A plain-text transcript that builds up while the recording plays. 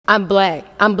I'm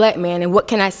black, man, and what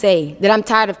can I say? That I'm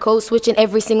tired of code switching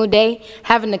every single day,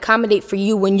 having to accommodate for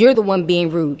you when you're the one being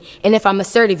rude. And if I'm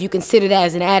assertive, you consider that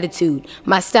as an attitude.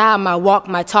 My style, my walk,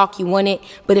 my talk, you want it,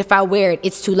 but if I wear it,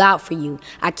 it's too loud for you.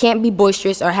 I can't be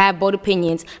boisterous or have bold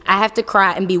opinions. I have to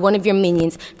cry and be one of your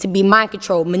minions, to be mind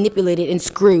controlled, manipulated, and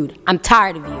screwed. I'm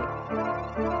tired of you.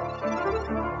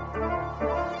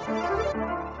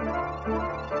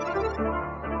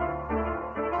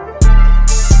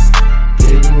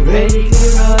 Getting ready,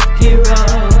 gear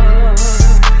up.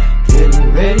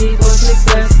 Getting ready for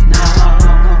success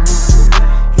now.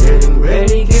 Getting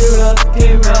ready, gear up.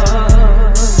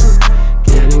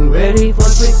 Getting ready for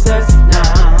success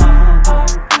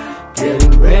now.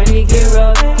 Getting ready, gear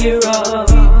up.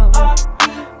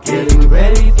 Getting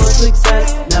ready for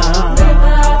success now. Live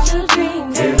out your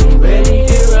dreams. Getting ready,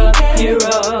 gear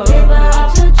up. Live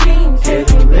out your dreams.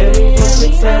 Getting ready for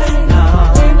success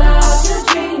now. Live out your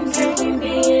dreams. It can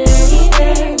be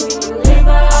anything. Live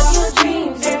out your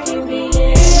dreams. It can be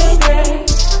anything.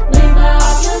 Live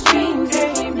out your dreams.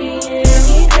 It can be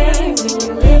anything.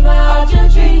 Live out your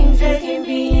dreams. It can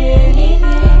be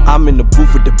anything. I'm in the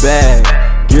booth with the bag.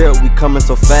 Gear up, we coming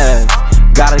so fast.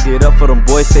 Gotta get up for them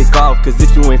boys take off, cause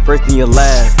if you ain't first then you're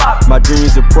last. My dream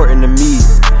is important to me.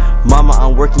 Mama,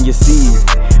 I'm working your seed.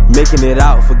 Making it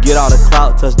out, forget all the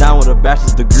clout. Touchdown with a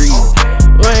bachelor's degree.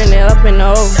 Running it up in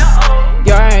the O.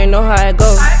 Y'all already know how it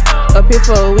go. Up here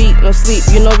for a week, no sleep.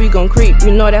 You know we gon' creep,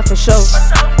 you know that for sure.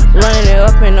 Running it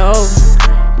up in the O.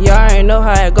 Y'all already know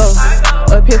how it go.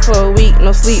 Up here for a week,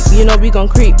 no sleep. You know we gon'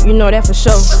 creep, you know that for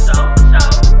sure.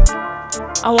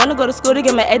 I wanna go to school to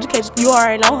get my education. You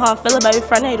already know how I feel about it.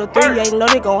 Front 803, yeah, you know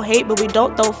they gon' hate, but we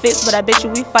don't throw fits. But I bet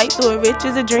you we fight through it. Rich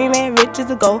is a dream and rich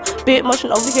is a goal. Big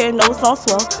motion over here, no it's on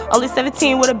swell. Only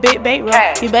 17 with a big bait roll.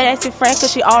 You better ask your friend,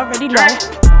 cause she already know.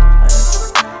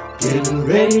 Getting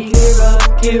ready,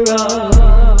 gear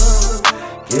up.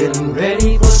 Getting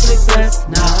ready for success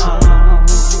now.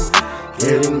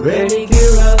 Getting ready,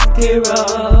 gear up.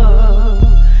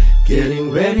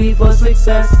 Getting ready for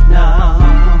success now.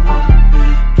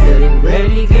 Getting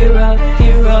ready, gear up.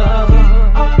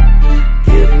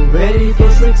 Getting ready for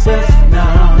success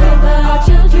now. Live out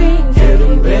your dreams.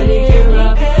 Getting ready,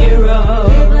 gear up.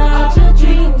 Live out your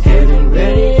dreams. Getting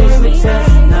ready for success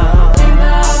now. Live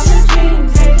out your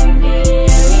dreams. It can be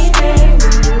anything.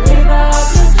 Live out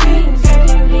your dreams. It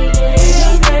can be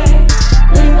anything.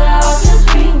 Live out your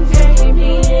dreams. It can be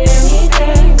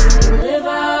anything. Live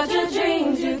out your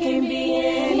dreams. You can be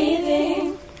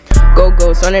anything.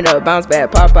 Go, run it up, bounce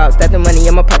back, pop out, stack the money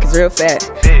in my pockets real fat.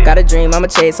 Got a dream, I'ma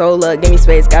chase, hold up, give me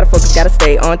space, gotta focus, gotta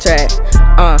stay on track.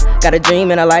 Got a dream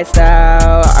and a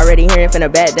lifestyle, already hearing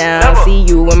finna back down. See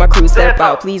you when my crew step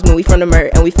out, please move, we from the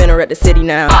Mert and we finna rep the city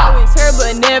now. Always heard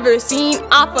but never seen,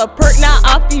 off a perk, not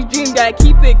off these dreams. Gotta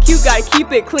keep it cute, gotta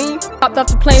keep it clean. Popped off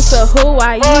the plane to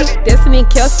Hawaii, Destiny and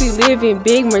Kelsey live in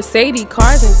big Mercedes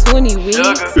cars and 20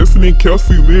 wigs. Destiny and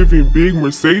Kelsey live in big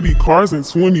Mercedes cars and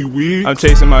 20 wigs. I'm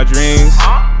chasing my dreams,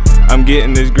 I'm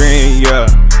getting this green, yeah.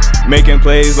 Making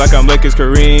plays like I'm Lakers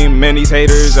Kareem. Man, these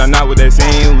haters are not what they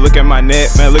seem. Look at my net,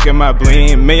 man, look at my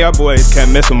bling. Man, y'all boys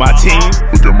can't mess with my team.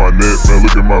 Look at my net, man,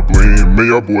 look at my bling. Man,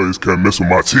 y'all boys can't mess with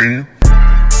my team.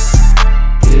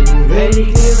 Getting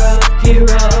ready, gear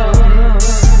up.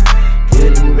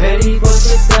 Getting ready for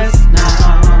success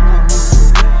now.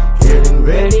 Getting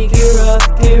ready, gear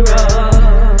up.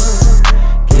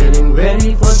 Getting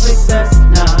ready for success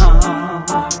now.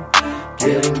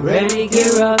 Getting ready,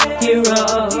 gear up.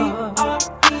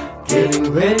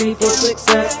 Getting ready for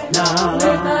success now.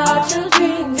 Live out your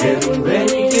dreams. Getting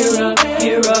ready, gear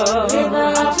up. Live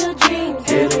out your dreams.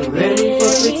 Getting ready for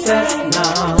success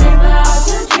now. Live out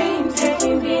your dreams. It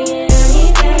can be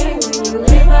anything.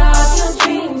 Live out your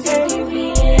dreams. It can be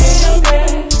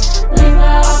anything. Live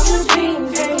out your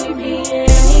dreams. It can be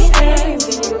anything.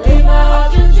 Live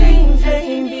out your dreams. It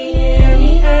can be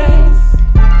anything.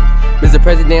 Mr.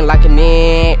 President locking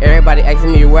in, everybody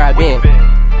asking me where I been.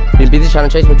 Been busy trying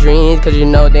to chase my dreams, cause you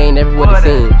know they ain't never what they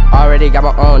seen. Already got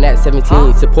my own at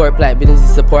 17. Support black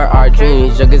businesses, support our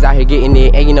dreams. Youngers out here getting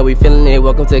it, and you know we feeling it.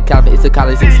 Welcome to Claflin, it's a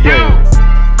college experience.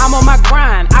 I'm on my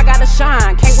grind, I gotta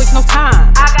shine, can't waste no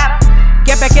time. I gotta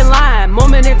get back in line,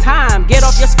 moment in time, get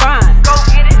off your spine. Go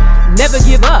get it. Never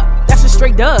give up, that's a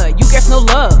straight dud, you get no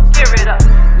love. Give it up.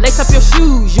 Lace up your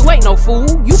shoes, you ain't no fool,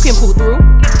 you can pull through.